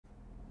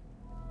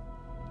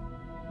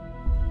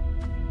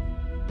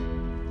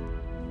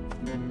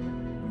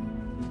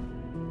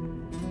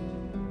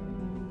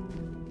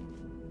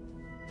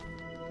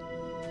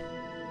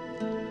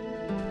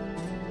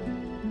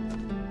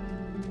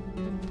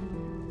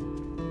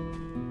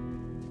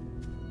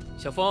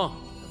小峰，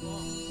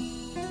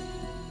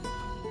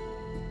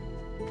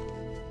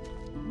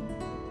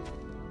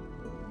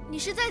你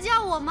是在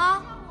叫我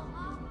吗？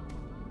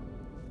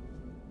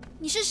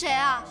你是谁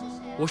啊？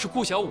我是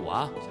顾小五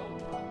啊。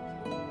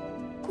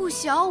顾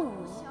小五，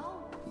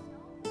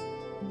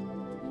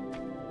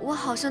我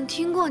好像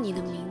听过你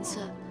的名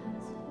字。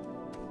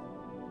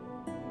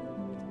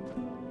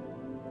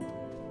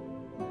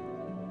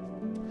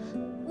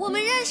我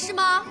们认识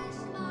吗？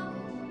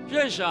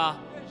认识啊，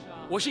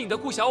我是你的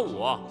顾小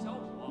五。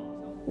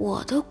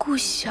我的顾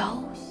小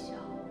五。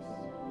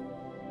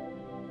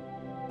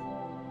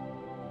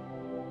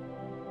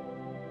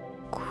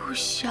 顾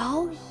小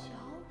五，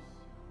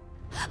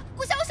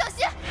顾小五，小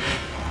心！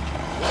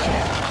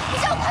顾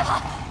小五，快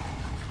跑！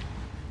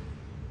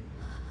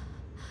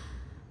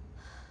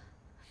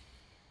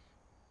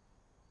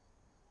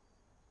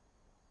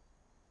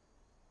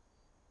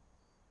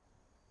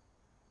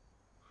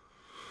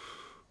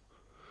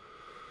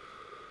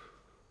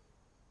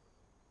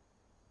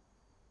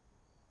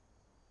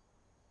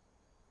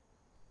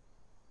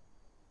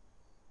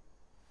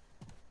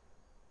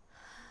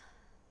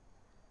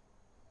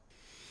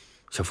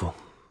小凤，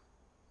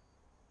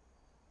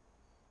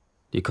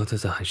你刚才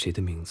在喊谁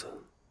的名字？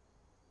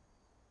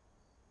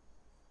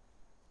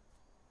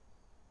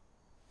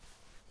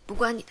不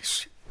关你的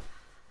事。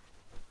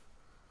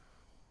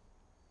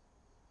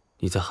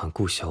你在喊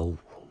顾小五。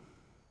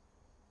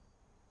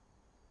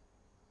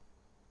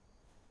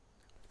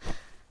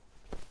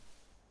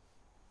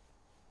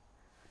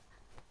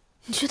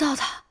你知道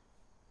他？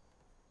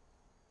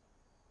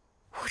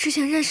我之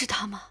前认识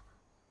他吗？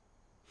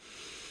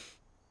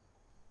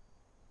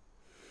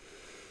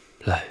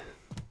 来，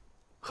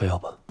喝药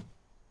吧。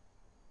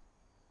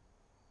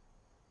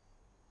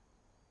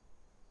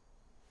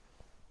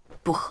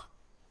不喝。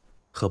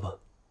喝吧。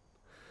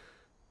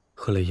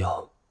喝了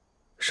药，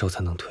烧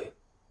才能退。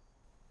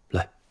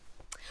来。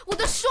我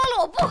都说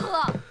了，我不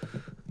喝。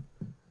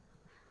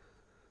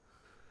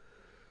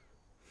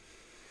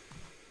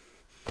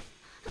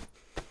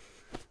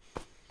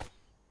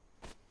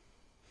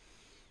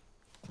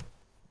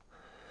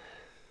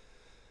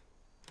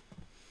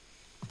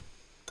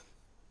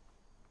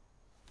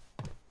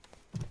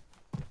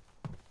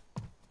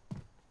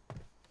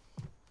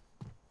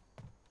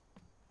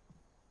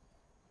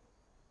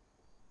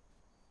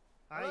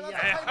哎呀，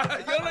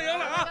赢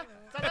了啊！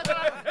再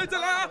来，哎，再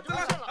来啊！再来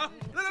啊！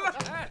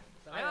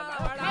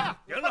来，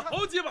赢了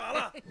好几把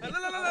了！来，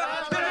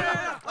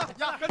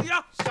赶紧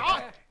压！小，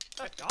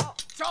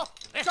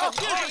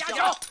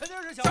肯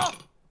定是小，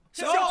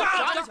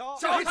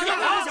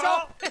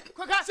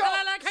快看！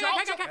来，开！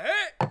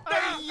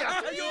哎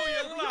呀，又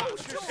赢了！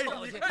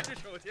你看这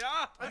手气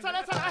啊！再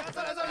来，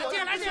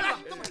进来！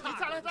这么差，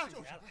再来！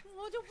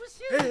我就不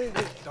信！哎，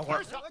等会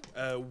儿，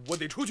我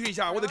得出去一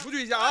下啊！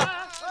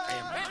哎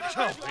呀，马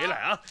上回来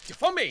啊，就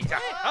方便一下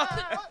啊！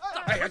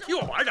哎呀，替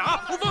我玩着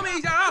啊，不方便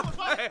一下啊！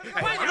哎，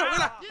马上回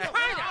来，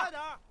快点！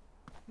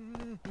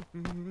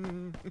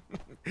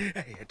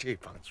哎呀，这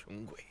帮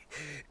穷鬼！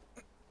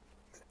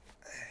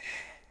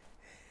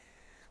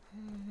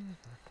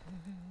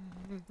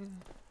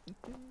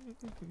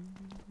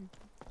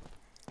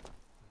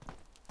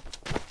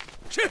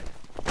是。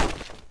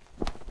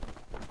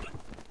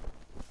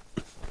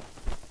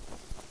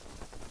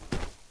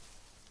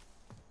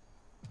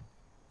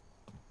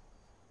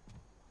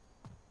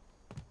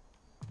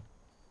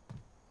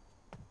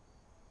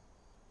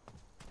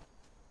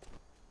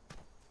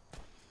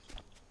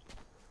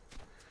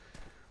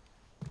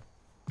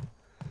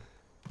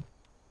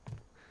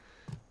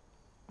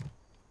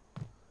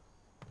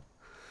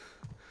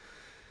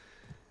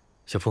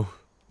小凤，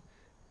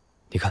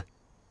你看，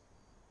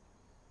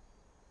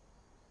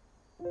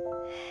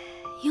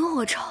萤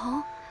火虫。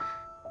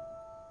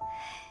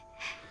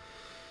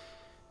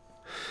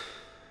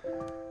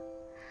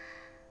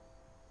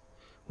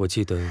我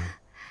记得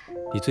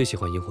你最喜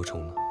欢萤火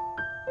虫了。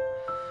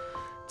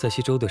在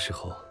西周的时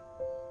候，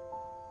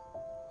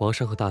王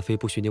上和大妃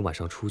不许你晚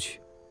上出去。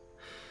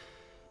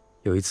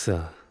有一次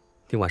啊，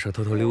你晚上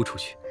偷偷溜出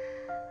去，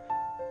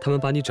他们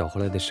把你找回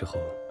来的时候。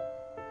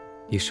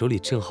 你手里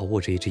正好握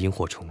着一只萤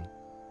火虫，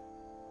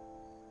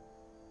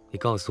你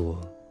告诉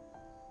我，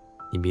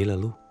你迷了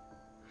路，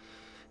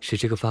是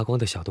这个发光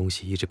的小东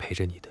西一直陪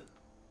着你的。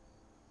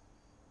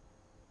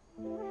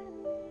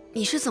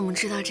你是怎么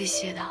知道这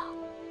些的？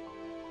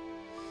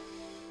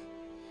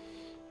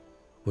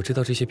我知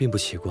道这些并不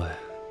奇怪，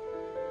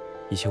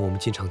以前我们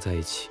经常在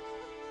一起。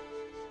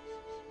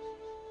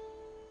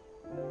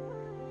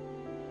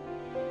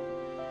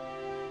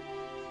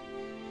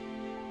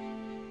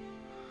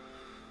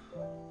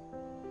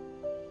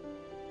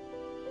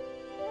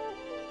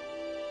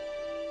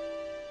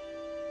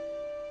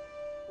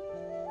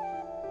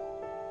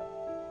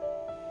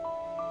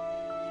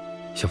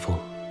小凤，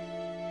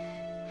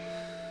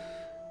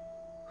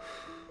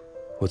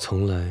我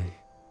从来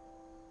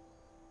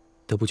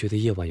都不觉得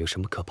夜晚有什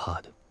么可怕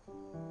的，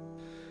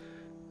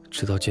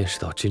直到见识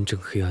到真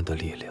正黑暗的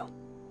力量。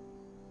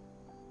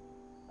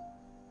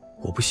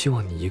我不希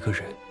望你一个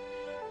人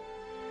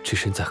置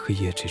身在黑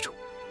夜之中。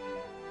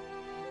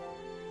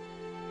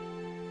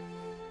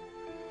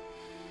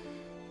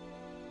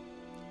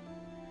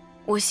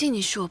我信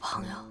你是我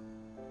朋友。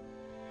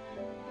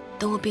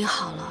等我病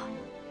好了，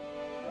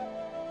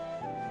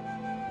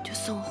就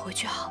送我回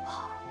去，好不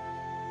好？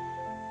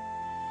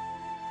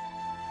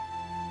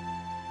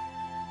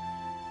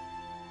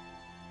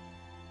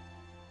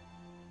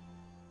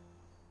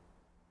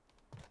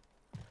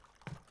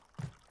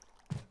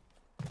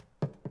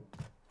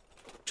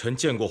臣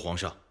见过皇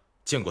上，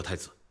见过太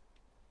子。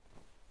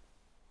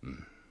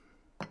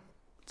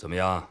怎么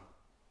样？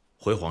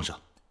回皇上，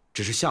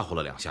只是吓唬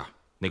了2下，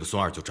那个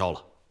孙二就招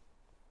了。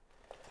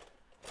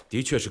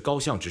的确是高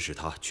相指使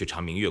他去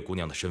查明月姑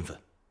娘的身份。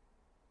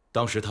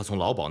当时他从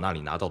老鸨那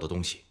里拿到的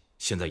东西，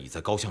现在已在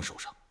高相手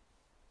上。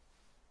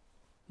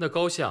那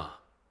高相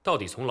到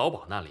底从老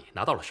鸨那里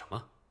拿到了什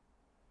么？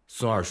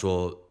孙二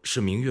说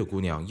是明月姑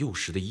娘幼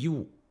时的衣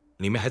物，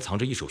里面还藏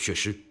着一首血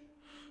诗。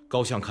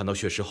高相看到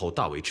血诗后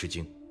大为吃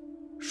惊，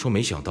说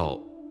没想到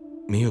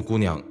明月姑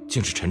娘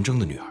竟是陈征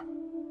的女儿。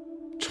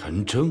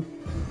陈征？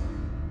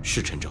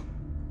是陈征。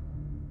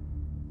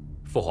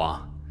父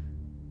皇，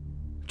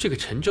这个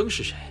陈征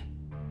是谁？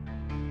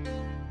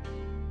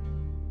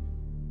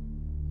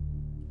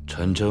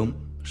陈征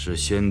是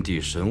先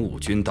帝神武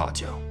军大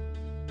将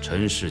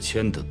陈世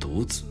谦的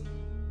独子。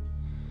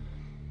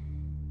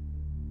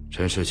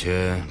陈世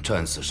谦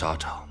战死沙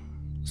场，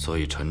所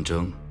以陈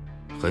征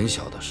很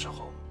小的时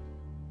候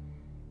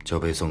就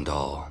被送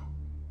到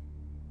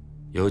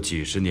有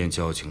几十年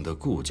交情的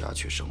顾家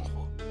去生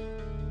活。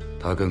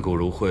他跟顾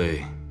如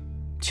慧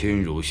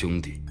亲如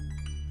兄弟。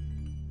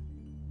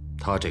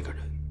他这个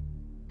人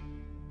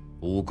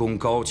武功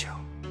高强，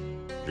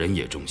人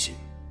也忠心，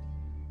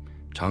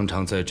常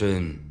常在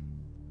朕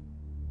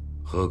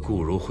和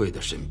顾如慧的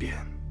身边，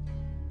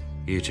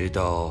一直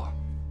到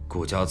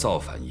顾家造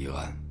反一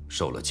案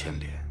受了牵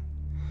连，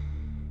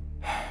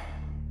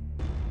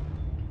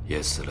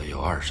也死了有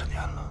20年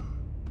了。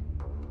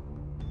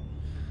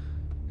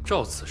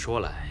照此说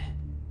来，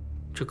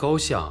这高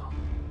相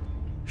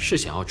是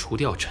想要除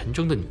掉陈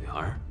征的女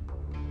儿？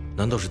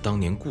难道是当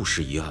年顾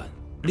氏一案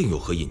另有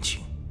何隐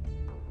情？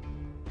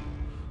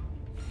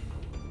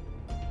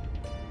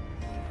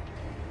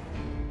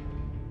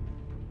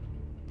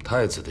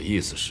太子的意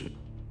思是，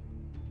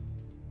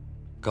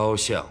高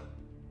相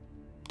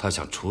他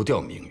想除掉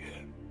明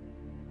月，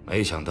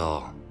没想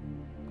到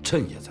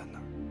朕也在那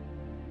儿，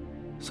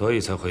所以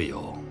才会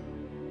有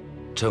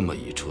这么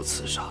一出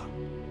刺杀。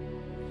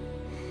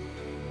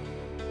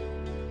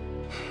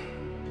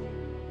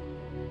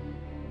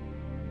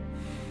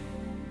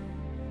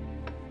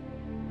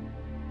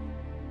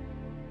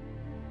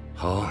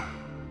好，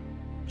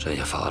朕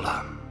也发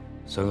了。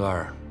孙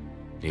二，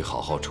你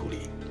好好处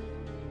理。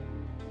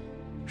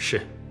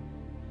是。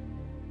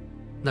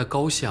那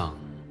高相，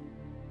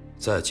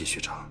再继续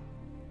查。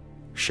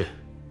是。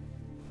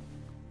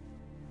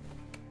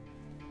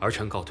儿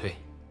臣告退。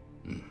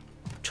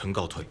臣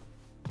告退。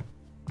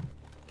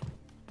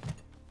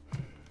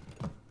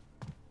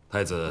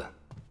太子，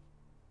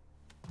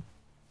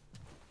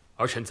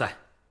儿臣在。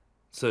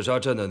刺杀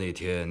朕的那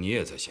天，你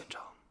也在现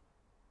场。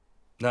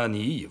那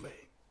你以为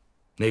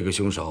那个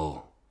凶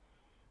手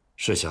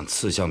是想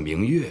刺向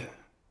明月，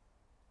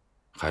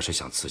还是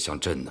想刺向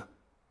朕呢？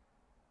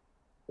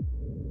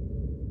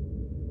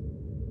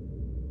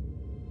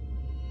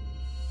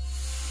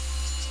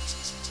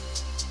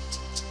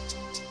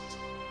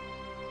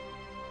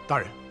大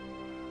人，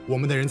我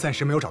们的人暂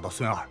时没有找到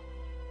孙二。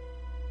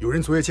有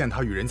人昨夜见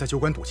他与人在酒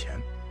馆赌钱，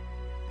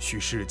许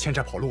是欠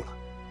债跑路了。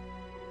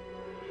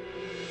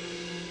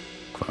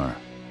坤儿，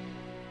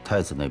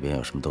太子那边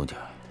有什么动静？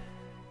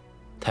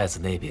太子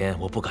那边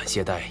我不敢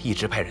懈怠，一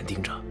直派人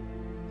盯着，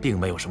并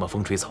没有什么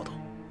风吹草动。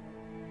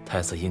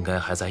太子应该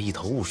还在一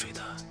头雾水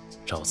的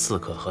找刺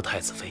客和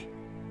太子妃，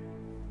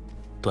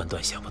断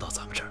断想不到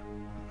咱们这儿。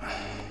哎，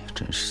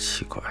真是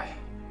奇怪。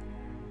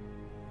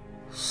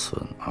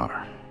孙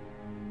二，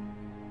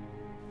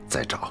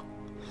再找，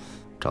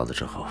找到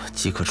之后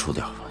即刻除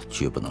掉，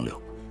绝不能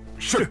留。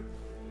是。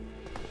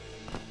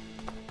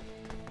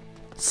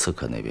刺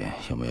客那边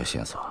有没有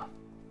线索？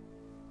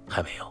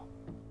还没有。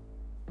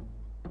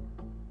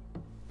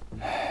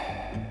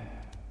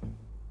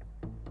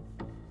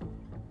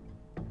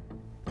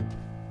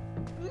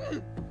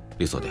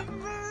利索点，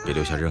别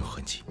留下任何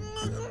痕迹。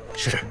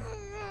是。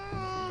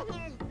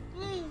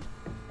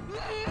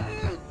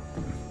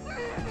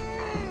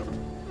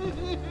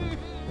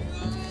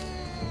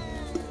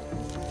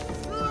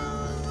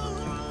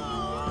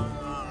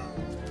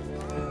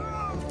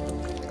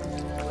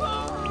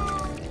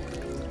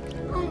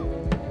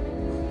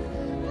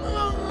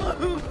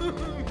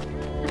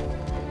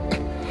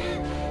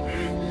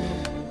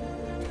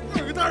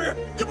大人，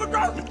你们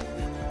抓！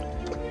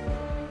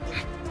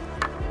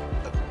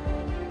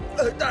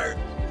大人，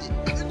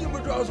你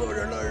们抓错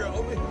人了，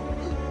饶命！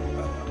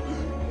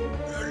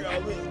饶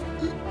命！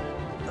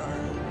大人，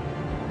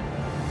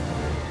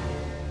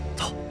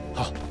走，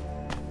好。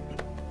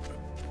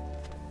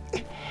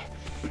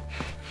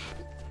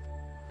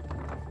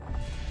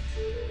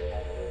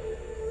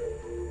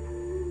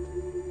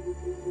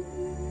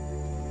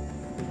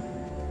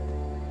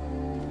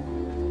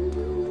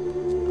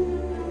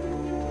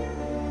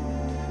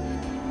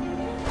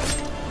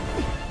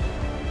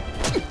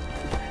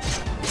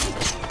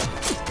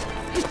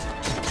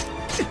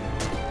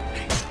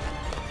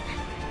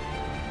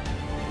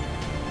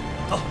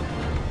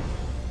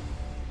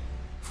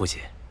父亲，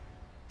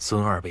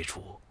孙二被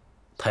除，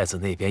太子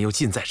那边又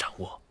尽在掌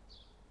握，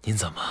您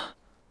怎么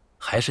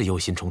还是忧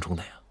心忡忡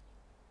的呀？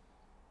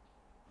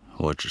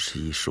我只是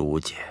一时无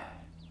解，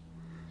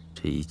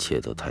这一切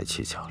都太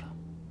蹊跷了。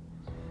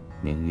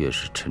明月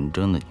是陈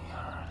征的女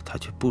儿，她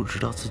却不知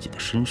道自己的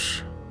身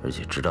世，而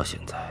且直到现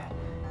在，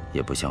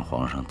也不向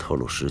皇上透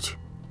露实情。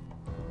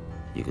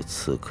一个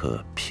刺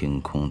客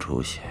凭空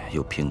出现，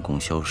又凭空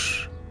消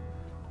失，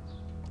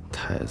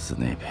太子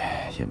那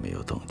边也没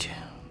有动静。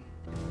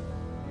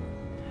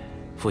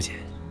父亲，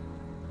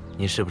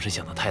您是不是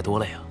想的太多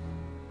了呀？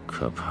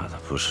可怕的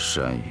不是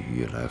山雨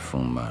欲来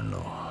风满楼，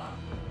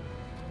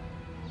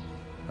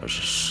而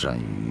是山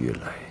雨欲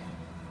来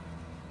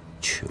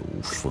却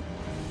无风。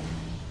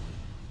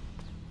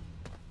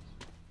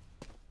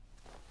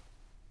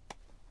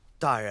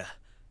大人，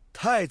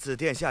太子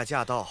殿下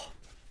驾到。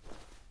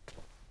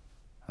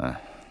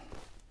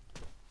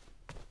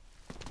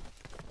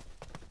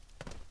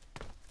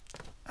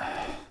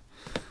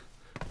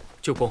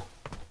舅公，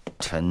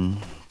臣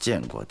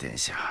见过殿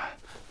下。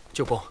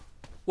舅公，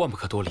万不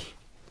可多礼。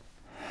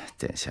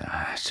殿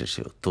下，这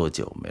是有多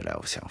久没来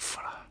我相府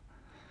了？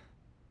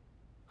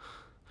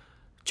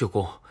舅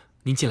公，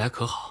您近来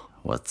可好？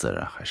我自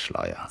然还是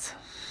老样子，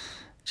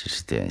只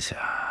是殿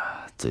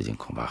下最近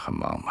恐怕很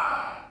忙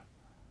吧？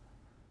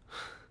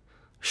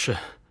是，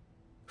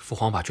父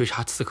皇把追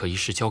查刺客一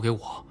事交给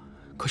我，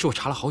可是我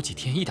查了好几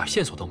天，一点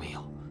线索都没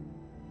有。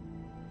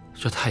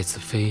这太子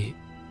妃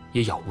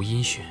也杳无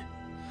音讯。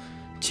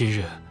今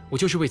日我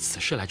就是为此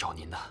事来找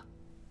您的。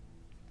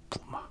不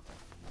忙，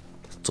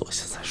坐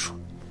下再说。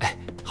哎，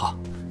好。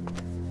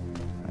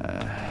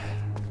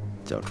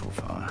叫厨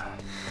房啊，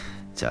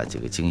加几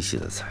个精细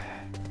的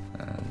菜，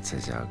再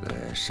加个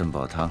参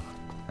煲汤。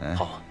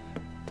好。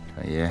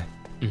程爷，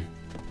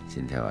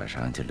今天晚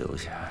上就留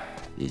下，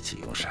一起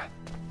用膳。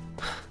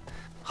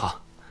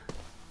好。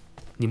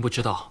您不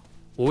知道，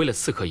我为了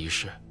刺客一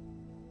事，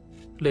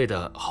累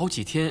得好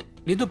几天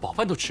连顿饱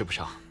饭都吃不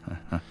上。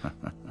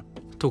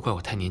都怪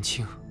我太年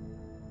轻。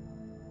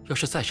要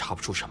是再查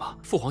不出什么，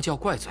父皇就要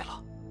怪罪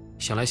了。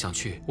想来想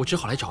去，我只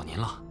好来找您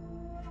了。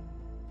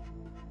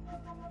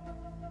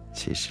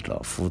其实老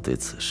夫对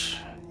此事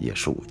也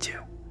是无解，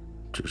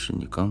只是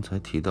你刚才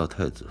提到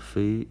太子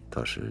妃，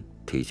倒是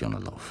提醒了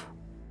老夫。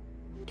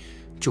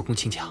舅公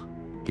请讲。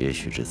也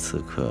许这刺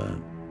客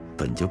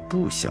本就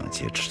不想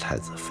劫持太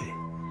子妃，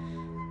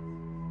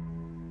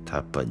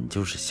他本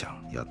就是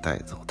想要带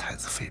走太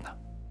子妃呢。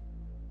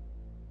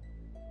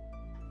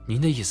您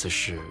的意思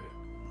是？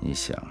你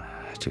想啊，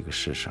这个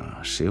世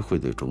上谁会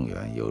对中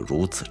原有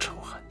如此仇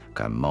恨，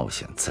敢冒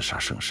险刺杀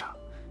圣上，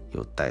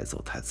又带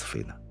走太子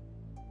妃呢？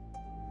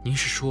您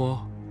是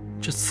说，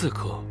这刺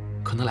客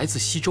可能来自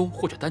西周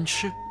或者丹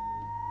吃？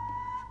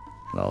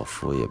老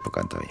夫也不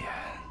敢断言。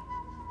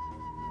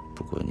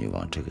不过你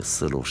往这个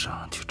思路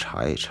上去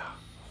查一查，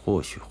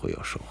或许会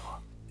有收获。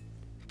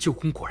舅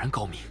公果然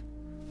高明，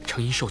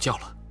承您受教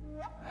了。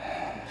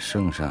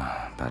圣上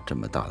把这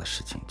么大的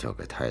事情交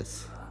给太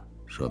子，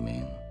说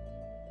明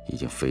已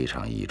经非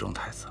常倚重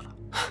太子了。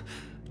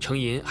承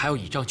银还要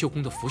倚仗舅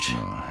公的扶持。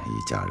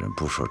一家人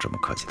不说这么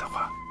客气的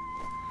话。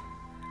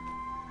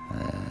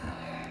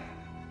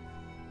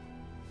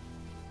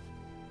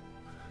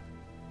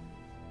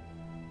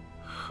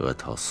核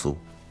桃酥，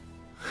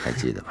还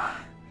记得吧？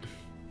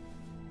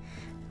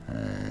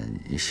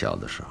你小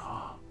的时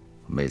候，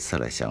每次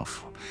来相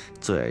府，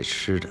最爱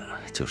吃的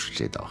就是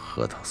这道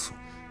核桃酥。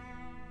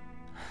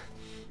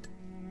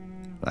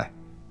来，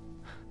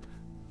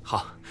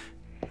好。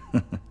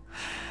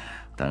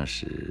当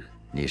时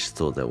你是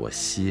坐在我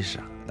膝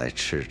上来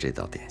吃这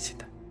道点心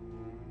的，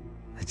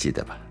还记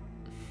得吧？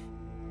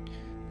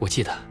我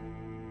记得。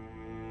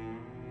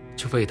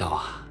这味道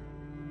啊，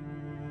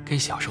跟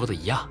小时候的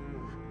一样，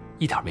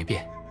一点没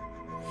变。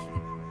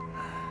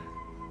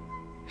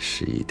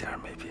是一点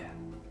没变。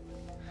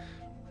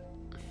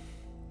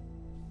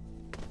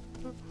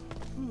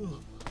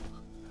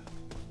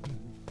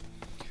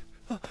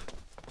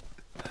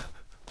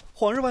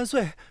皇上万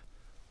岁！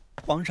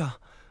皇上，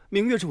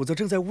明月主子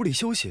正在屋里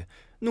休息，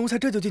奴才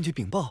这就进去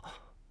禀报。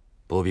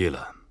不必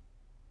了，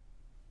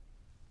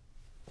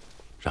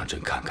让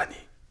朕看看你。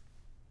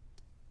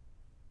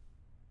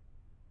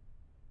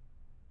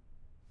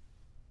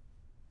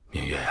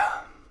明月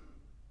呀，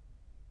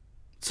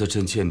自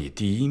朕见你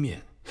第一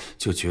面，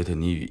就觉得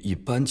你与一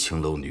般青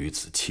楼女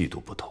子气度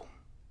不同。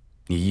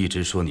你一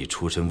直说你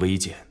出身微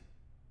贱，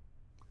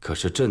可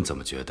是朕怎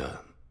么觉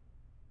得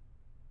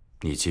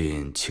你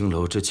进青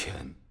楼之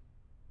前，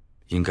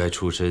应该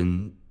出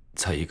身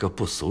在一个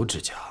不俗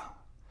之家。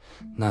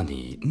那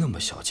你那么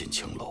小进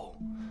青楼，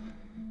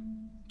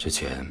之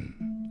前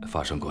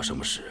发生过什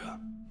么事啊？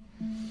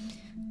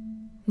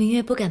明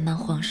月不敢瞒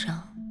皇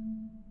上，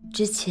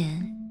之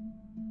前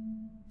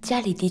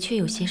家里的确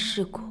有些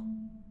事故，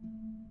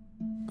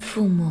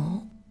父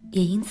母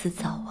也因此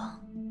早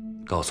亡。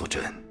告诉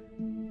朕，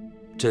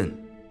朕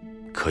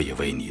可以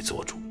为你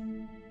做主。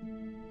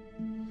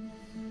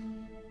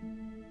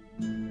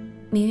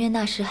明月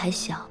那时还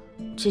小，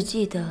只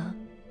记得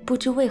不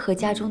知为何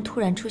家中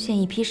突然出现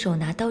一批手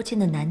拿刀剑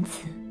的男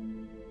子。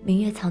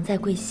明月藏在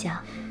柜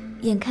下，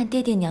眼看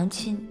爹爹娘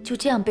亲就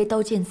这样被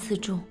刀剑刺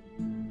中。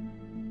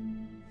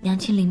娘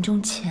亲临终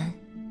前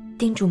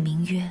叮嘱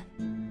明月，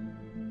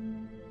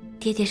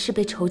爹爹是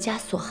被仇家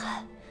所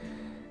害，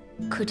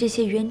可这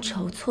些冤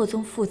仇错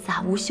综复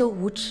杂，无休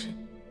无止。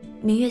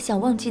明月想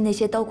忘记那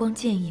些刀光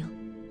剑影，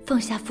放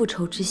下复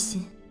仇之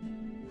心。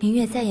明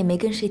月再也没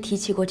跟谁提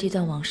起过这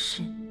段往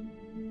事。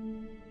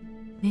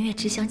明月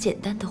只想简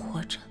单的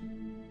活着。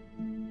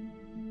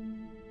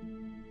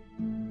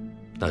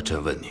那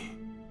朕问你，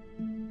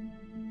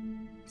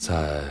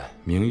在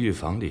明玉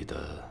房里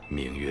的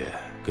明月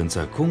跟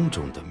在宫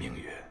中的明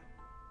月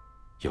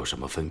有什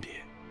么分别？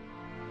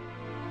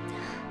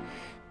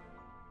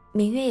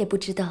明月也不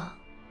知道，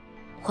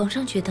皇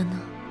上觉得呢？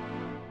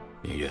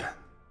明月，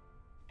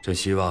朕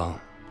希望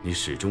你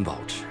始终保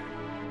持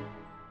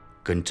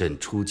跟朕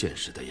初见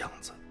时的样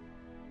子。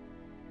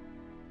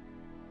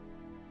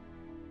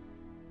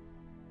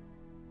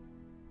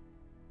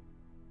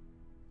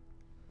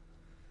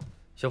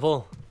小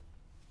凤，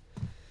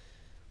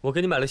我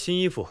给你买了新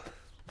衣服，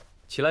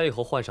起来以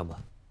后换上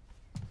吧。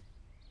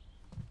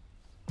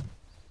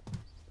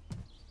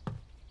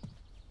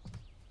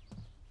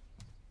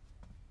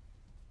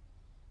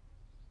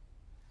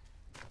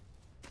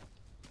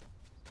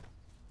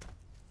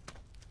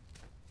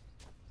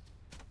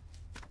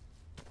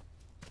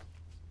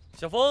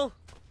小凤，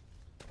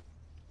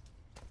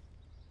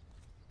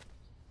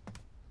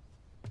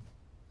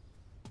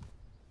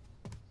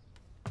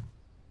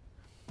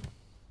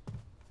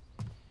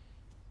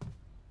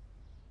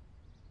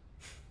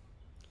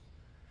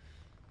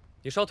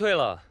你烧退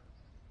了。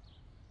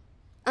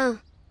嗯，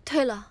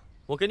退了。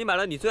我给你买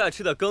了你最爱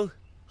吃的羹，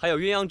还有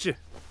鸳鸯翅，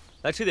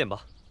来吃点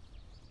吧。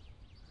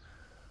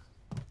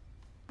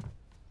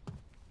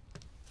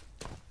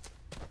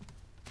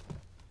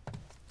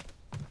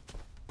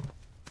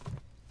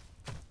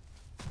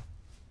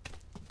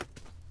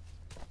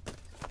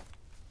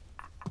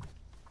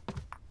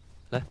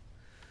来，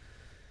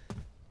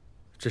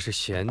这是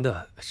咸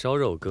的烧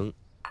肉羹，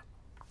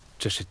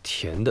这是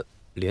甜的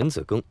莲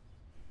子羹。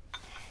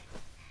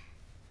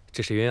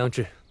这是鸳鸯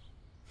翅，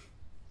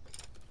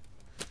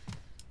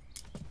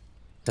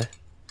来。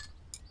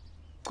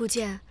顾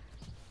剑，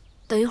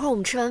等一会儿我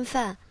们吃完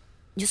饭，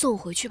你就送我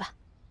回去吧。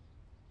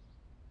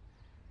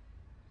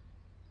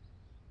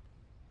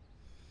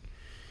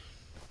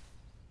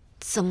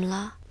怎么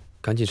了？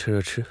赶紧趁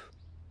热吃。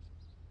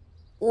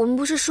我们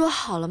不是说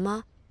好了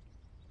吗？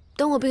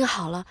等我病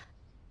好了，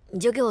你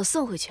就给我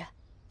送回去。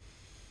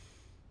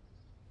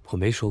我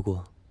没说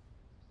过。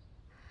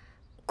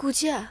顾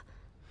剑。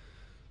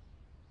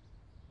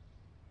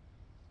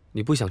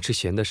你不想吃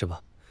咸的是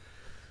吧？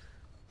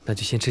那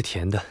就先吃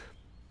甜的。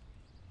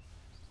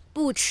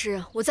不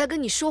吃，我在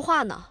跟你说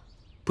话呢。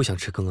不想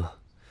吃羹啊？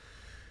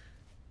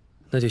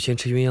那就先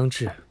吃鸳鸯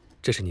翅，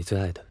这是你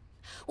最爱的。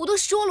我都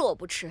说了我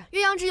不吃，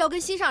鸳鸯翅要跟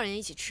心上人一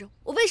起吃，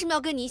我为什么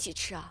要跟你一起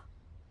吃啊？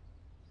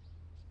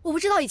我不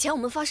知道以前我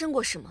们发生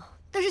过什么，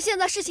但是现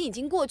在事情已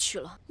经过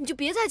去了，你就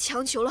别再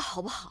强求了，好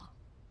不好？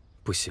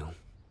不行。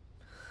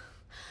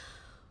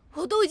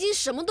我都已经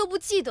什么都不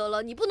记得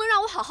了，你不能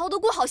让我好好的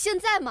过好现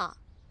在吗？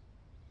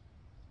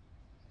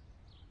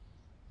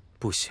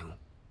不行。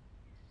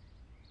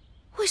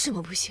为什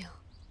么不行？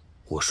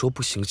我说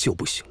不行就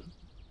不行。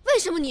为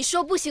什么你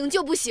说不行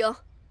就不行？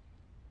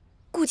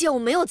顾剑，我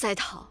没有在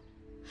逃，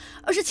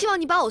而是期望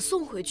你把我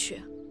送回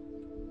去。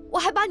我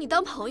还把你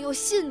当朋友，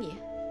信你，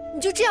你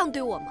就这样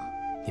对我吗？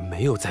你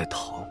没有在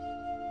逃，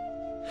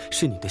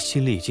是你的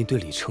心里已经对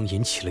李成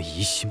引起了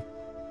疑心，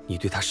你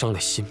对他伤了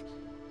心，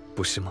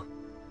不是吗？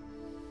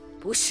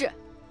不是，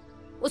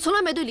我从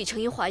来没对李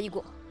成银怀疑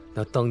过。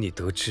那当你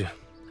得知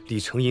李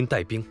成银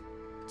带兵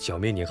剿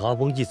灭你阿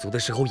翁一族的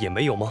时候，也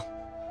没有吗？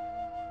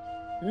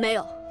没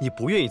有。你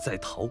不愿意再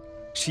逃，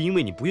是因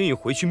为你不愿意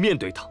回去面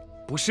对他，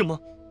不是吗？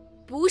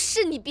不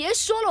是，你别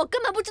说了，我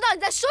根本不知道你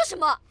在说什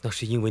么。那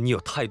是因为你有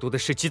太多的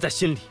事积在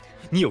心里，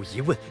你有疑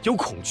问，有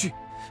恐惧。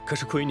可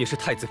是亏于你是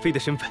太子妃的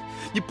身份，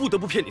你不得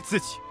不骗你自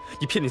己。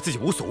你骗你自己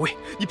无所谓，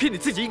你骗你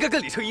自己应该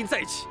跟李成银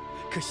在一起。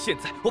可现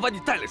在我把你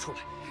带了出来，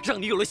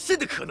让你有了新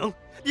的可能，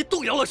你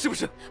动摇了是不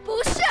是？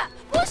不是，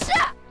不是。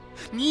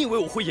你以为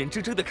我会眼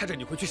睁睁地看着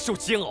你回去受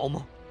煎熬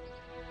吗？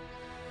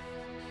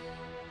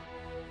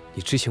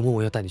你之前问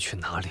我要带你去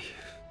哪里，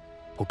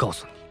我告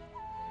诉你，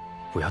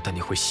我要带你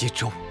回西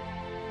周。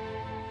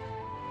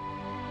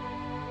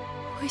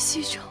回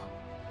西周？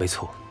没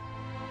错。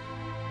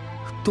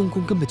东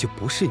宫根本就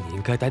不是你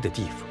应该待的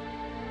地方，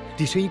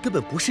李成银根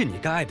本不是你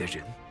该爱的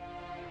人。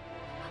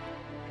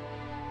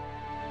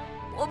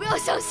我不要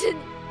相信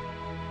你，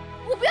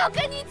我不要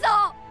跟你走。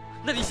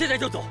那你现在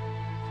就走，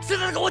现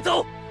在跟我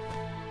走。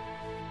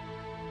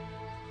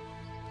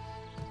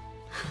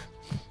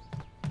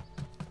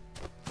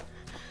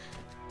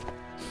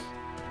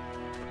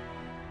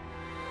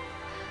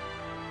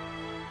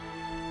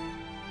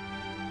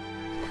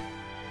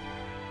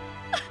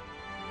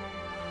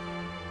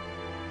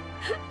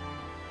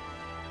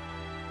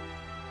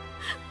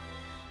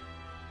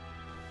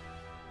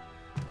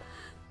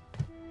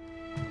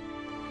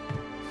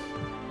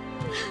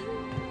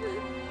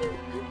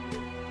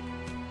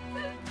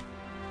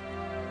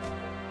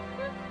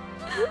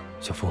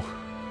小凤，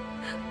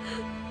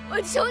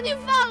我求你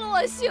放了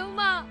我行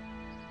吗？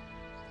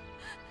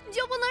你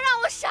就不能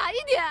让我傻一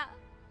点？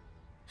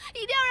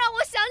一定要让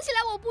我想起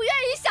来我不愿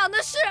意想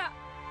的事？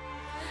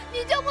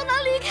你就不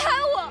能离开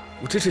我？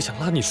我这是想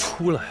拉你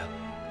出来啊！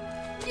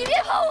你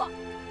别碰我！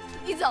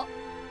你走，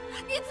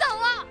你走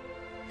啊！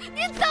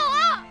你走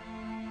啊！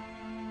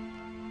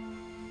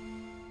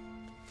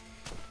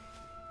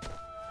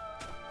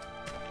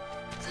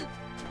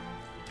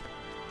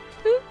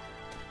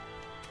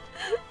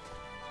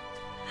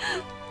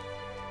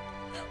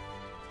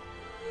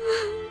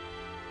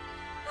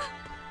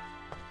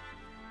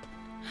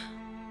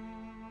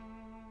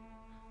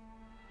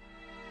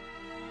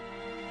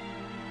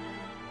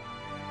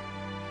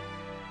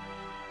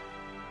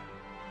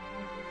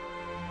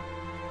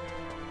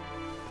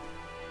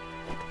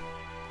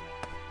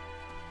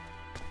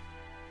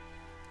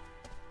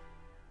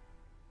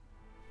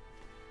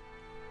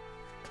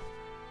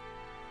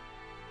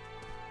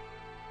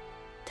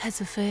太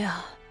子妃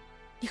啊，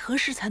你何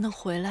时才能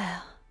回来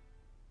啊？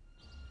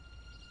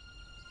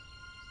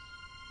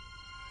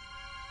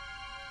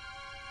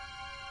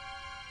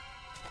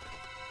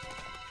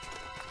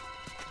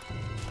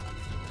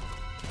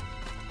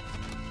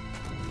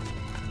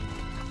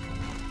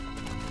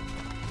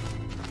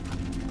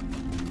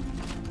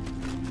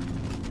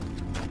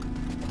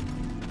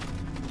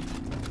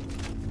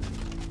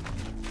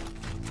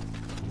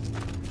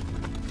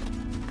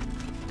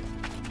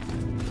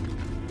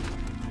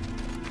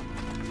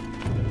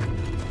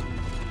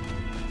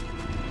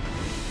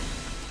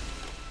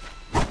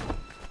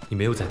你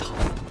没有在逃，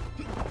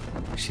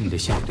是你的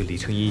心里对李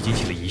承言已经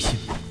起了疑心，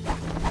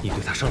你对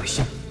他伤了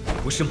心，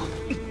不是吗？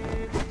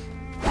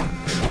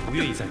不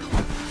愿意再逃，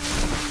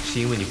是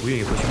因为你不愿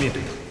意回去面对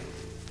他，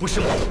不是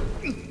吗？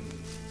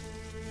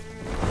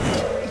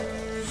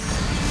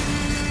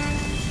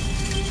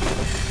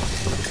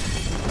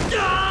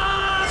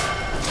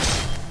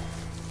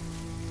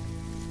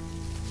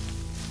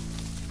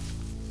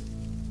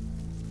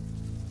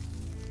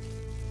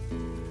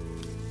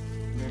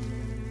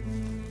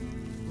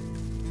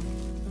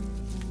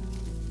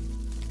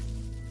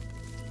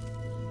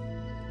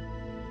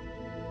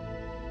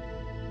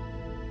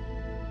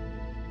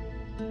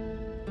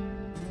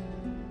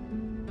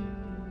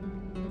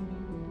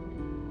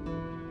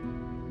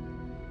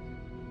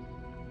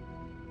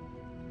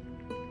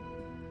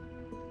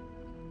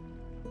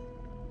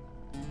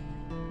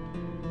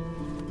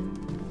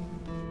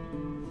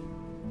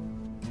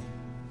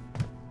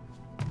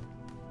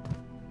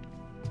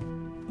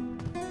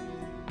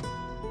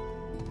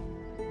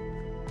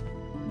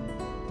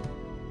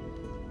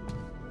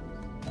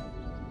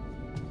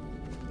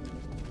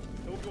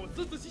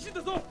仔仔细细的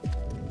搜，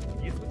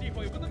一寸地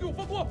方也不能给我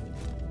放过。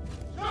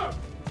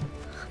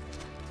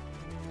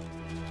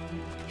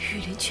是。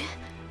雨林君，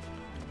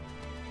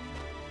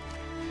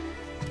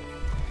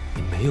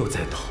你没有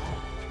在逃，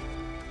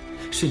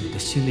是你的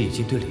心里已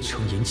经对李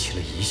承言起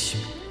了疑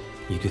心，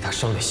你对他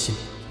伤了心，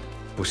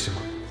不是吗？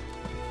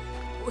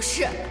不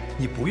是。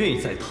你不愿意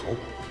再逃，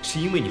是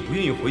因为你不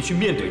愿意回去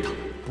面对他，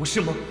不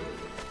是吗？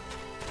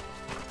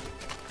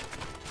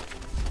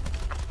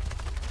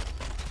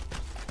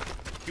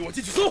给我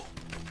进去搜。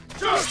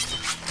是。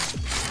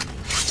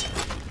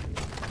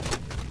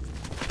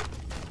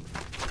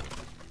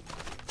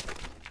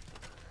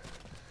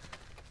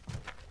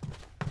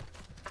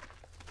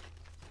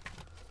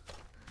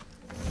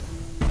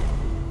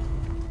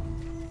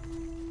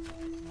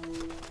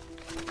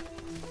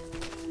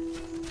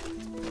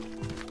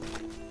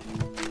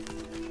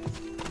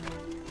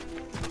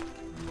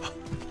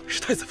是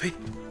太子妃，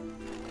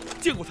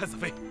见过太子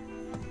妃。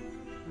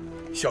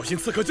小心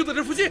刺客就在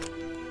这附近，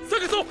三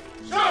个搜。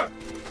是。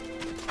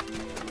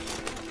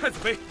太子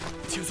妃，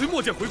请随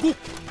末将回宫。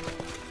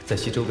在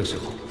西周的时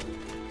候，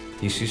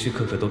你时时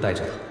刻刻都带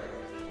着他。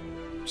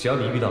只要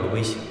你遇到了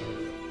危险，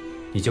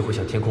你就会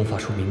向天空发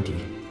出鸣笛，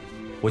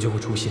我就会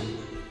出现，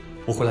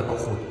我会来保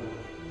护你。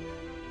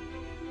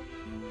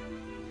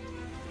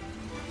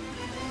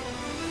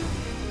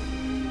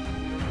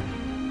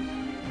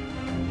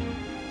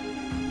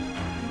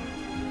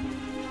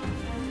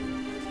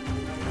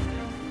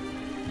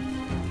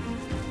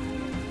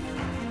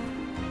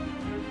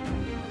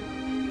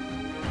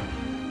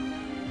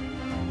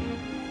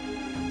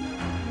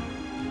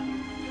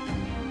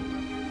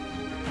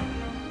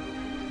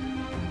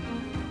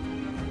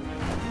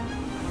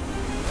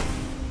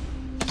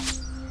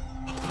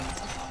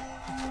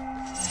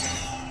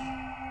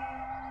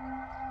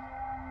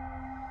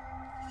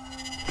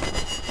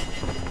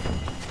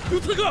有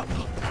刺客，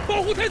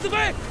保护太子妃！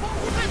保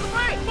护太子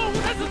妃！保护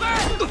太子妃！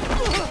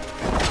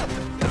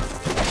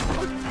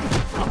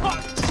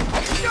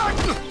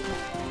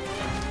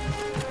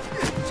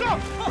上！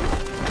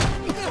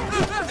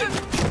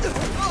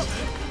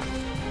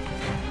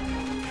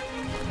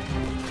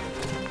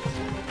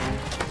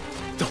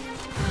走！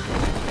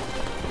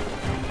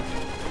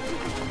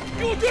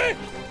给我追！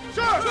是！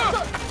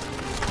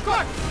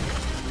快！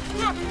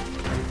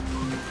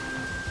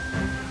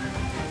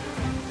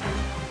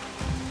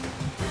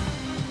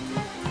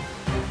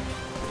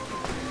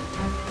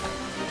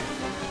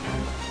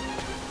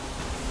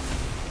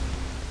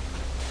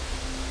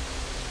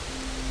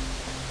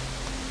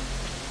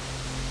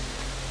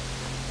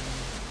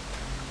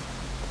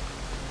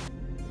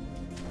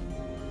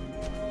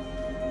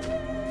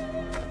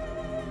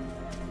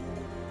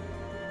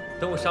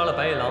等我杀了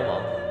白夜狼王，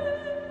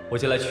我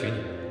就来娶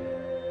你。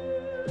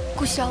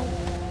顾小舞，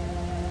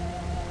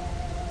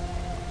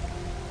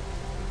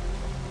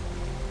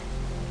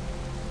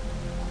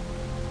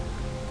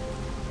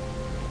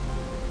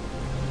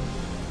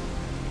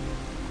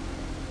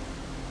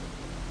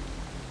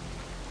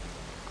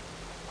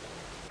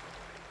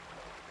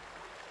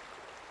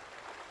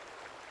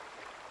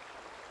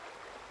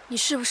你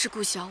是不是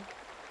顾小舞？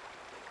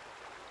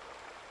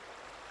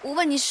我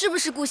问你是不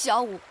是顾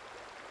小舞？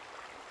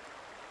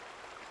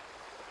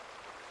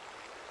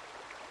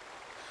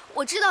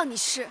我知道你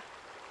是。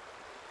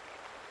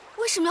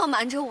为什么要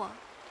瞒着我？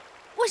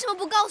为什么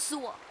不告诉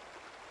我？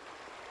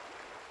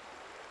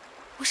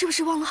我是不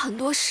是忘了很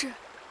多事？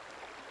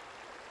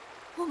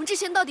我们之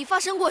前到底发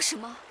生过什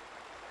么？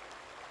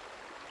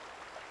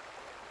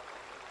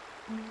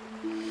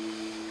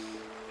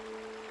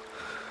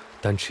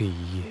单吃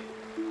一夜，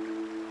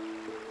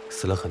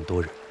死了很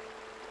多人，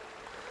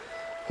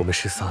我们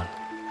失散了，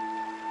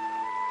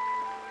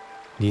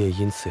你也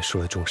因此受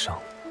了重伤。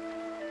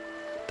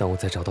当我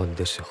再找到你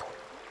的时候，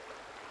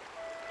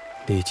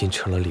你已经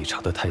成了李朝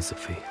的太子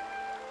妃。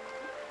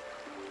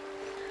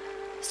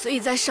所以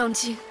在上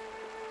京，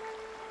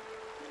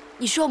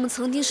你说我们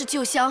曾经是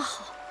旧相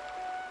好，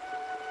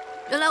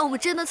原来我们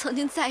真的曾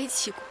经在一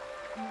起过。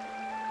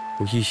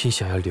我一心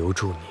想要留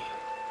住你，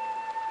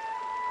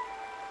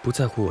不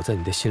在乎我在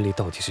你的心里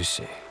到底是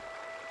谁，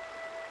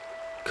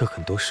可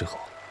很多时候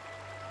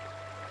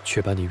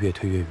却把你越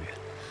推越远。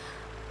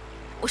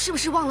我是不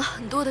是忘了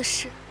很多的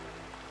事，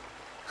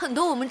很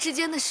多我们之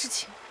间的事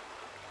情？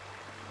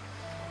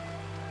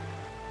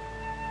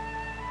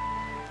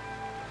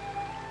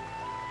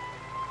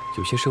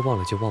有些事忘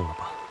了就忘了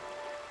吧，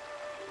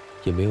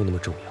也没有那么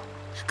重要。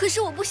可是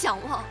我不想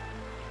忘，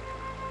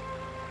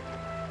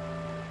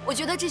我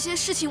觉得这些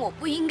事情我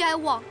不应该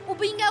忘，我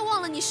不应该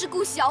忘了你是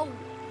顾小舞。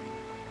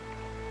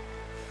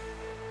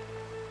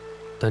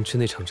单吃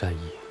那场战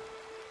役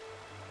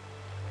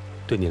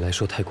对你来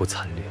说太过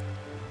惨烈，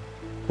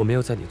我没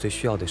有在你最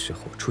需要的时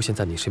候出现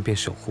在你身边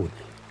守护你，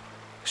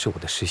是我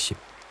的失信。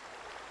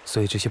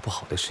所以这些不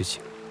好的事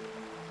情，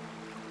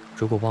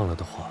如果忘了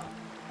的话，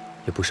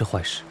也不是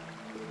坏事。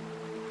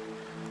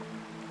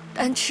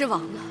单吃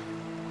亡了，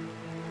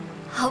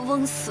阿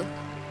翁死了，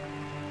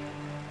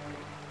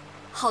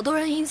好多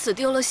人因此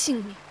丢了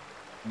性命，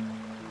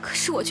可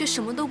是我却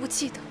什么都不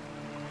记得，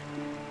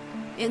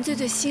连最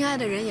最心爱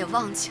的人也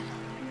忘记了，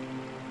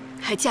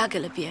还嫁给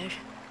了别人。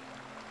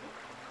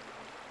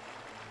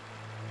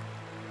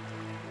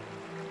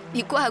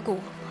你怪过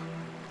我吗？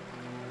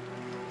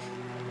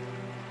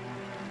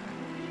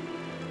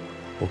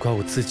我怪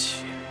我自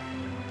己，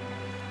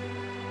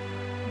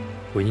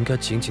我应该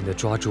紧紧地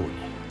抓住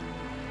你，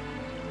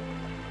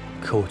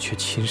可我却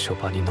亲手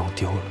把你弄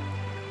丢了。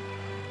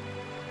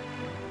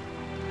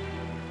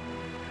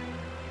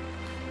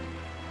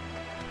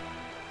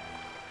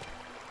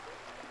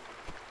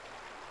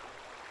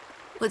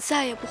我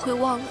再也不会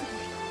忘了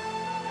你。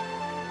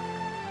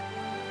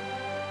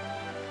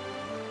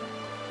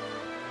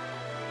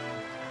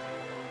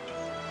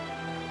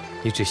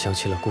你只想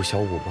起了顾小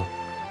舞吗？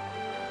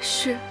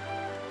是，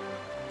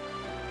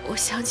我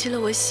想起了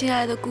我心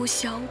爱的顾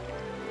小舞，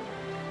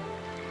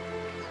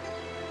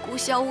顾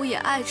小舞也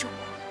爱着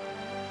我。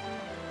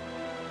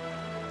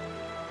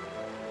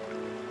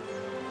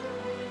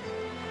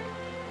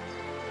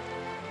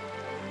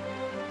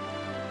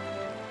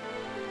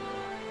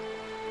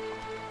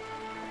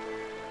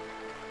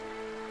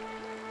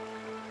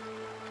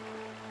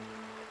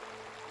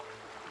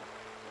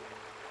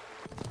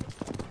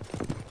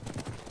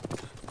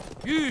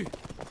玉，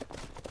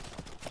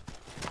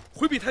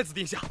回禀太子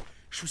殿下，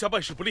属下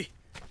办事不力，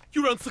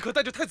又让刺客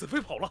带着太子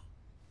妃跑了。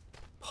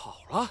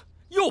跑了？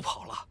又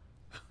跑了？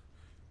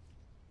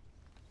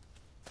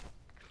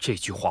这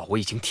句话我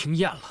已经听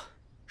厌了。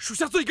属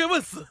下罪该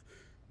万死，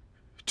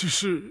只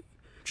是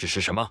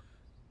什么？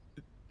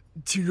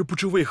今日不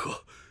知为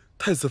何，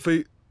太子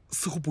妃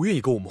似乎不愿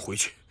意跟我们回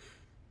去。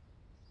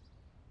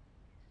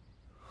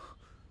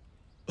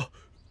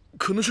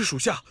可能是属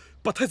下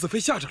把太子妃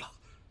吓着了。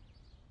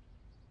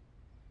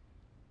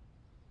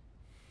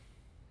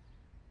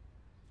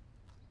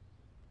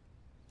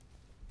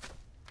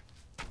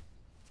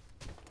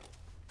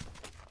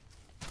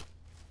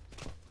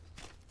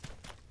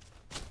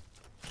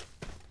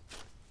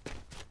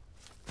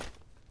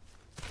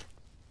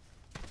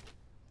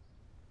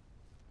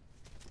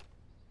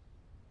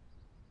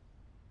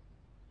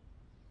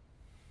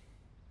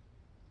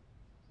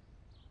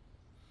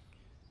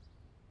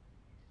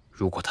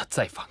如果他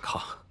再反抗，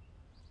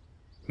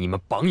你们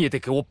绑也得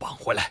给我绑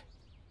回来。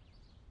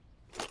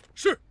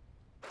是。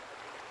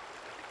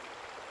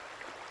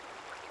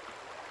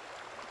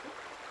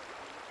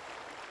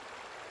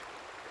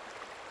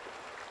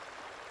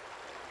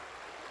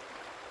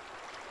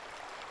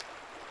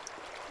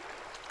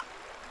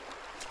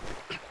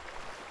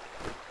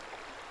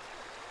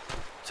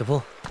小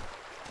凤，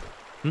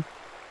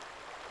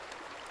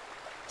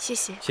谢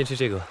谢。先吃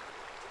这个。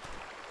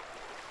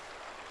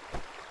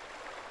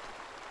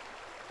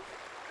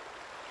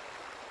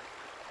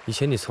以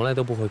前你从来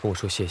都不会跟我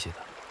说谢谢的。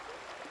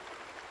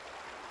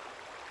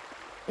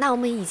那我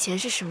们以前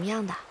是什么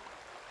样的？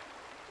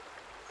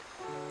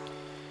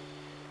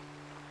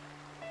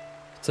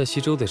在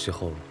西周的时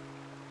候，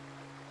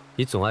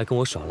你总爱跟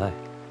我耍赖，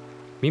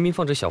明明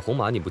放着小红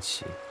马你不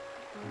骑，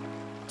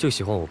就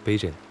喜欢我背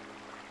着你，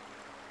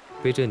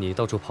背着你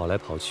到处跑来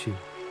跑去，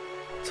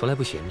从来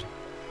不闲着。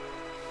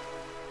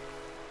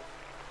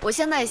我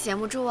现在也闲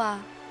不住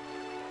啊，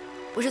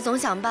不是总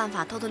想办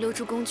法偷偷溜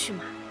出宫去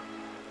吗？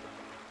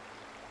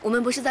我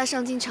们不是在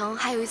上京城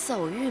还有一次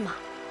偶遇吗？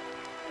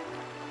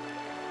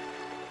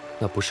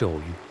那不是偶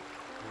遇，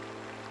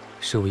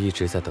是我一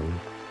直在等你。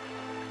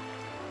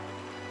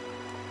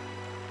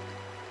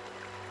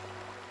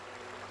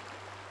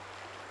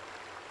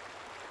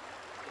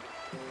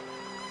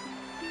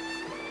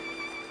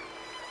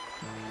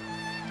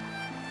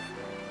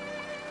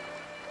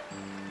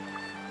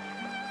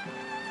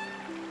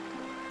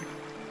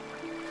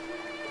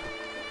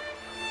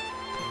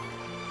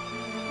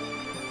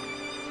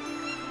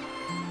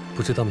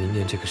不知道明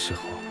年这个时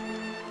候，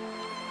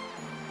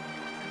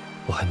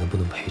我还能不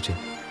能陪着你？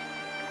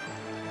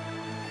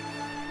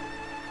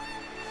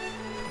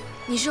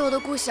你是我的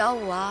顾小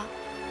五啊，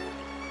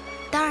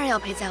当然要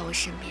陪在我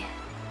身边。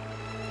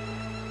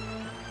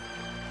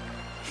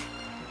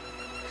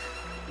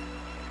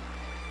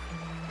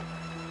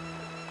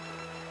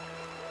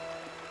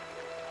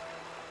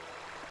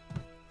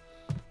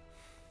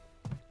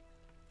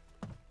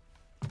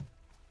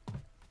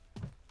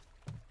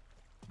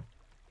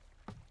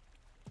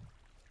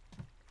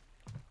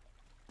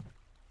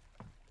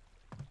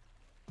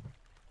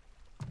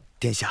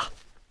殿下，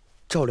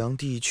赵良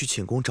帝去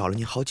寝宫找了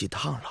您好几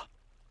趟了，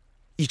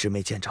一直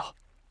没见着。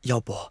要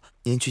不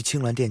您去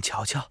青鸾殿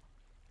瞧瞧？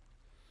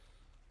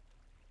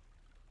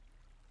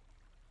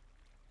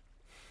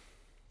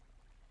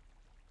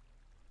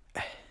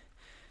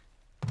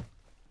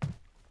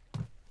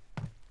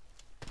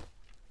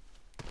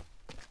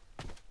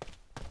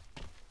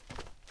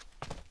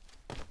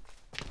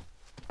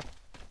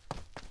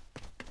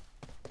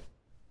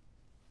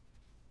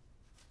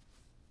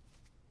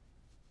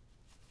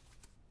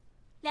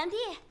良帝，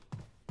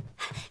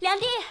良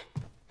帝，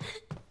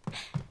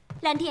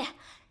良帝，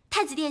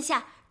太子殿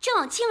下正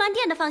往青鸾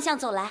殿的方向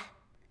走来。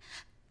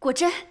果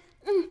真？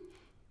嗯。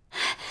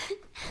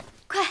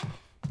快，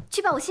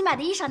去把我新买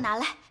的衣裳拿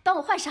来，帮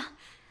我换上。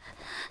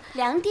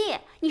良帝，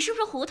你是不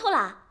是糊涂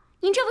了？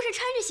您这不是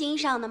穿着新衣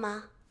裳的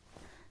吗？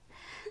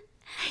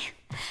哎呀，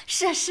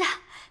是啊是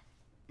啊，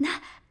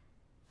那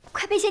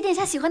快备些殿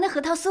下喜欢的核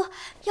桃酥，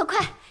要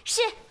快。是。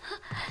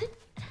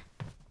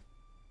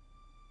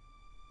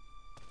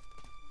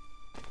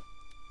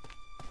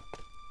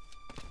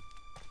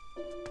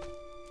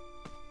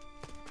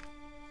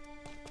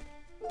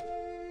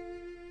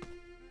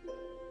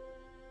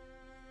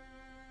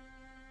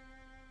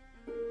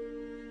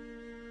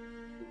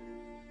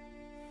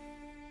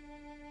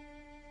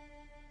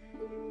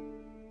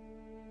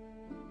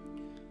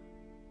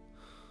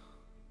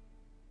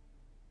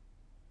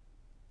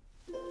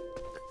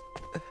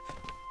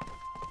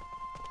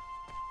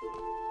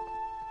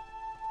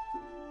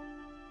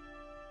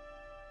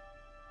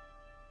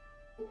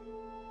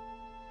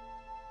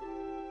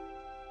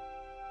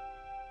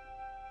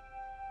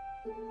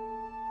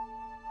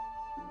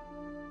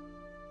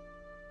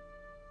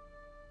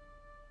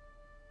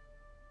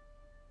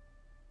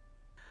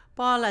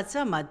包了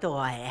这么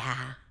多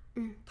呀！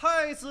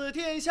太子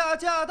殿下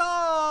驾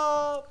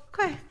到！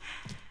快！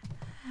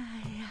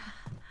哎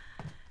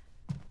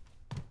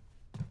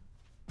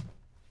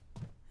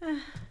呀！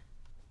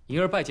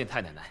莹儿拜见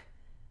太奶奶。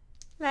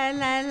来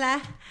来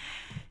来，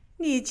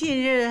你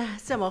近日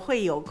怎么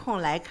会有空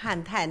来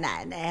看太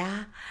奶奶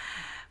呀？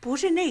不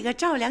是那个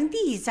赵良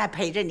帝在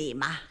陪着你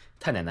吗？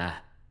太奶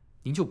奶，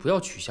您就不要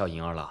取笑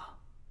莹儿了。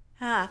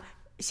啊，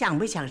想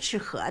不想吃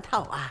核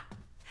桃啊？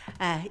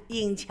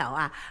英巧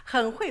啊，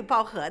很会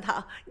包核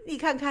桃，你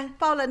看看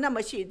包了那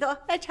么许多，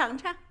来尝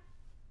尝。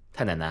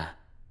太奶奶，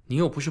您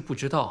又不是不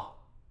知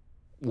道，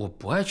我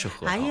不爱吃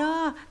核桃。哎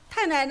呦，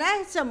太奶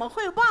奶怎么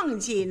会忘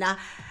记呢？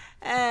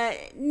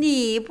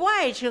你不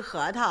爱吃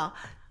核桃，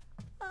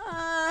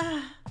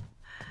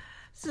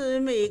紫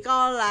米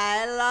糕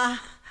来了，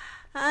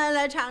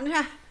来尝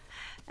尝。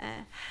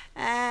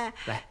来，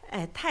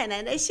太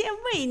奶奶先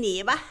喂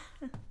你吧。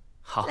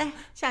好，来，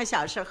像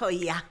小时候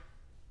一样。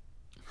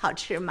好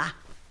吃吗？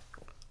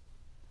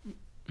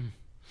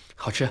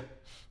好吃。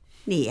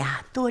你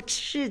呀，多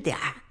吃点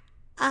儿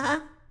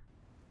啊。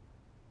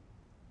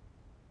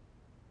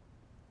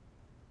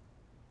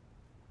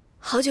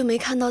好久没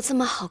看到这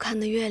么好看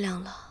的月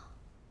亮了。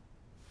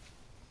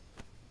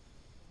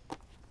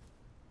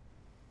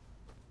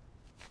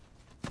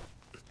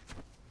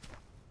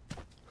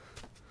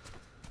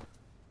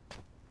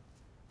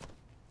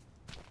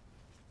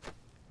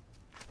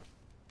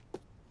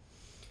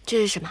这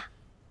是什么？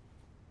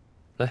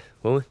来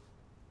闻闻。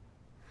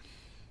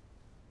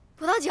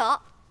葡萄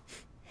酒。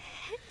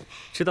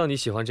知道你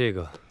喜欢这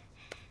个，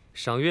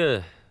赏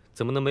月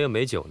怎么能没有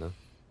美酒呢？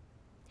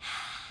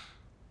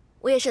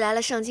我也是来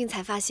了上京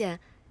才发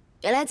现，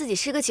原来自己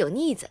是个酒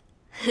腻子。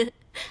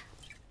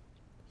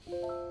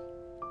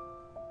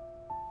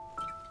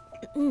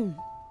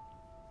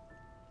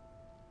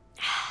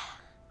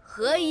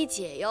何以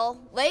解忧，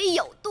唯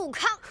有杜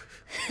康。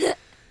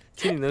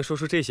听你能说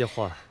出这些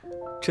话，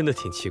真的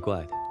挺奇怪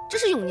的。这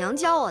是永娘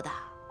教我的，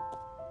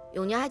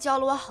永娘还教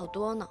了我好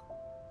多呢，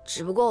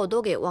只不过我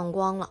都给忘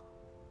光了。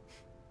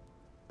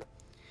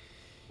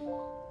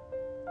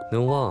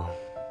能忘，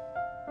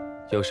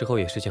有时候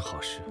也是件好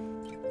事。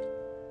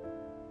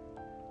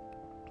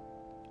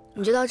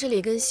你知道这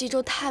里跟西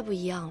周太不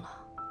一样了，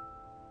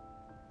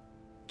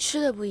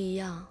吃的不一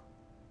样，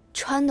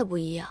穿的不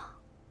一样，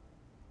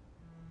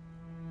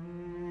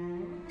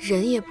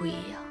人也不一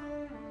样。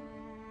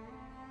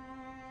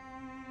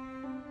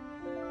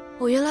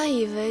我原来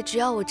以为只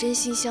要我真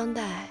心相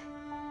待，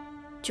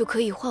就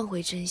可以换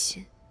回真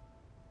心。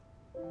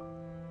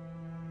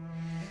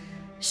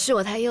是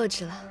我太幼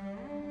稚了。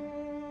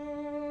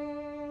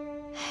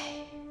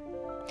唉，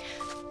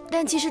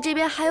但其实这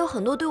边还有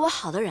很多对我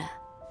好的人。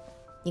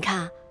你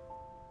看，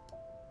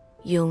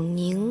永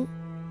宁、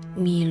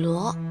米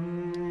罗、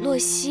洛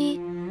西、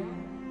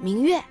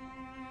明月，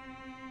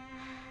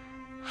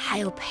还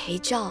有裴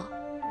照，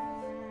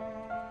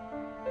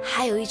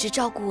还有一直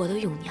照顾我的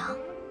永娘。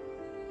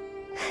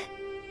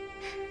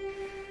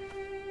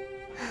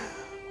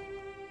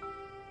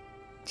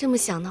这么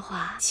想的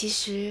话，其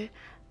实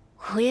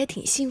我也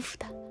挺幸福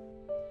的。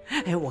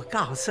哎，我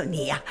告诉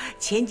你呀，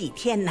前几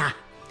天呐，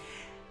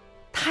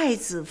太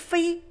子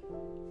妃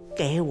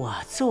给我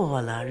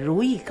做了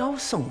如意糕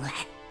送来。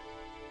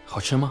好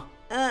吃吗？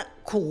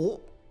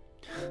苦。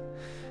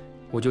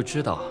我就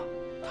知道，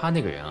他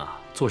那个人啊，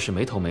做事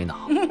没头没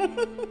脑，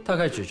大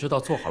概只知道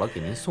做好了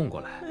给您送过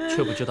来，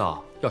却不知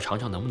道要尝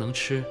尝能不能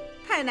吃。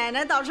太奶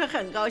奶倒是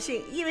很高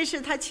兴，因为是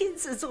她亲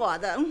自做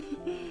的，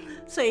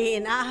所以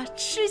呢，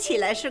吃起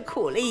来是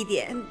苦了一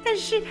点，但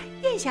是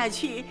咽下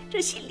去，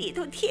这心里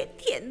头甜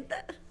甜的。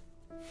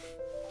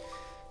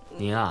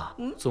您啊，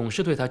总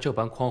是对她这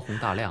般宽宏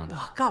大量的。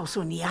我告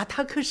诉你啊，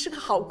她可是个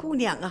好姑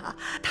娘啊，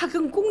她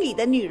跟宫里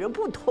的女人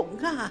不同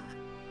啊。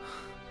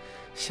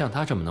像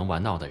她这么能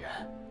玩闹的人，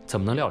怎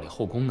么能料理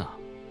后宫呢？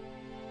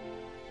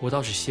我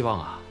倒是希望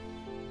啊，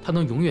她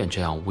能永远这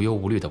样无忧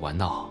无虑的玩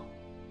闹。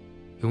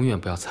永远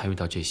不要参与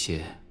到这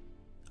些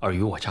尔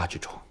虞我诈之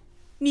中。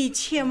你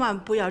千万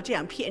不要这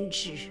样偏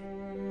执。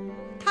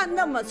他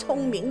那么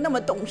聪明，那么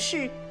懂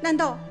事，难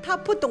道他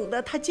不懂得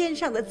他肩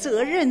上的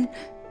责任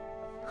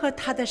和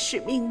他的使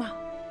命吗？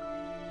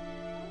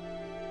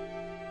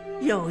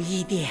有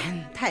一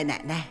点，太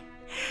奶奶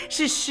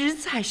是实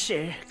在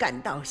是感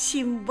到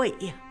欣慰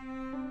呀，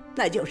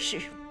那就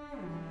是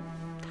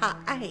他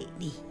爱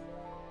你，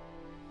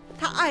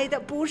他爱的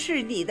不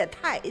是你的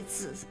太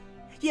子，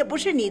也不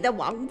是你的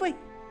王位。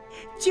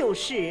就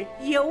是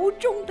由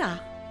衷的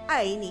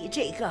爱你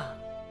这个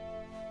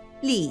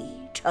李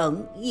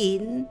成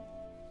银。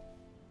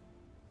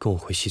跟我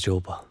回西周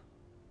吧。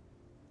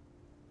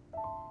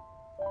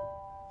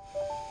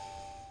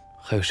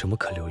还有什么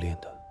可留恋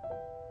的？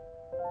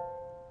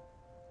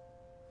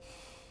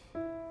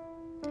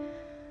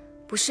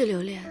不是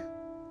留恋，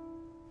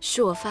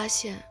是我发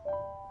现，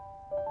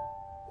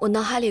我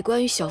脑海里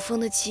关于小风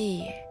的记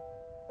忆，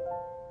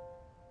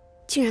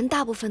竟然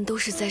大部分都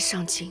是在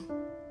上京。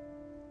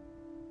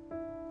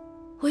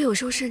我有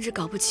时候甚至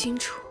搞不清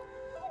楚，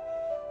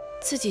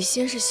自己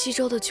先是西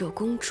周的九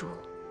公主，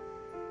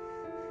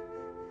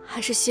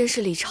还是先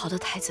是李朝的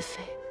太子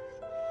妃。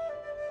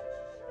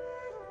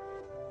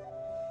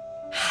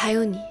还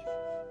有你，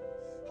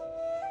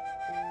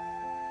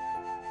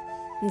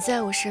你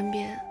在我身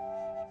边，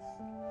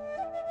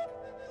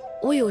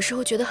我有时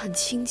候觉得很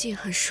亲近、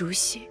很熟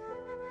悉，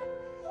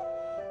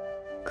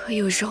可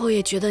有时候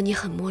也觉得你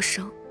很陌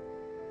生。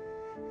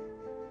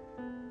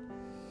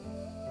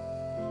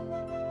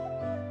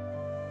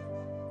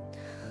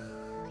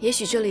也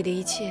许这里的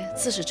一切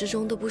自始至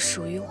终都不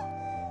属于我，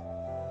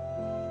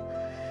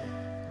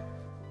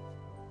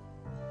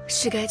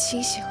是该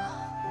清醒了，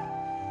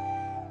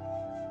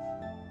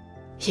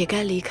也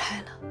该离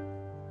开了。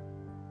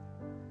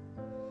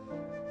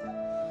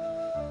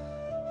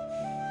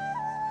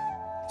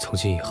从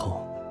今以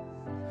后，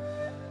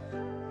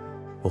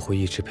我会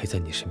一直陪在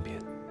你身边。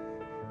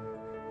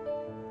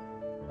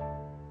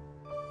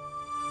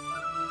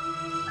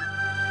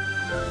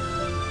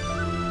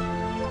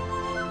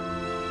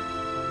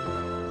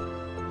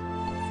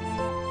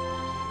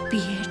别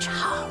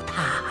吵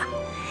他，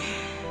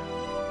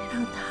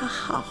让他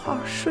好好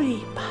睡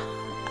吧，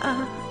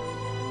啊，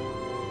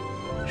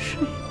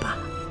睡吧。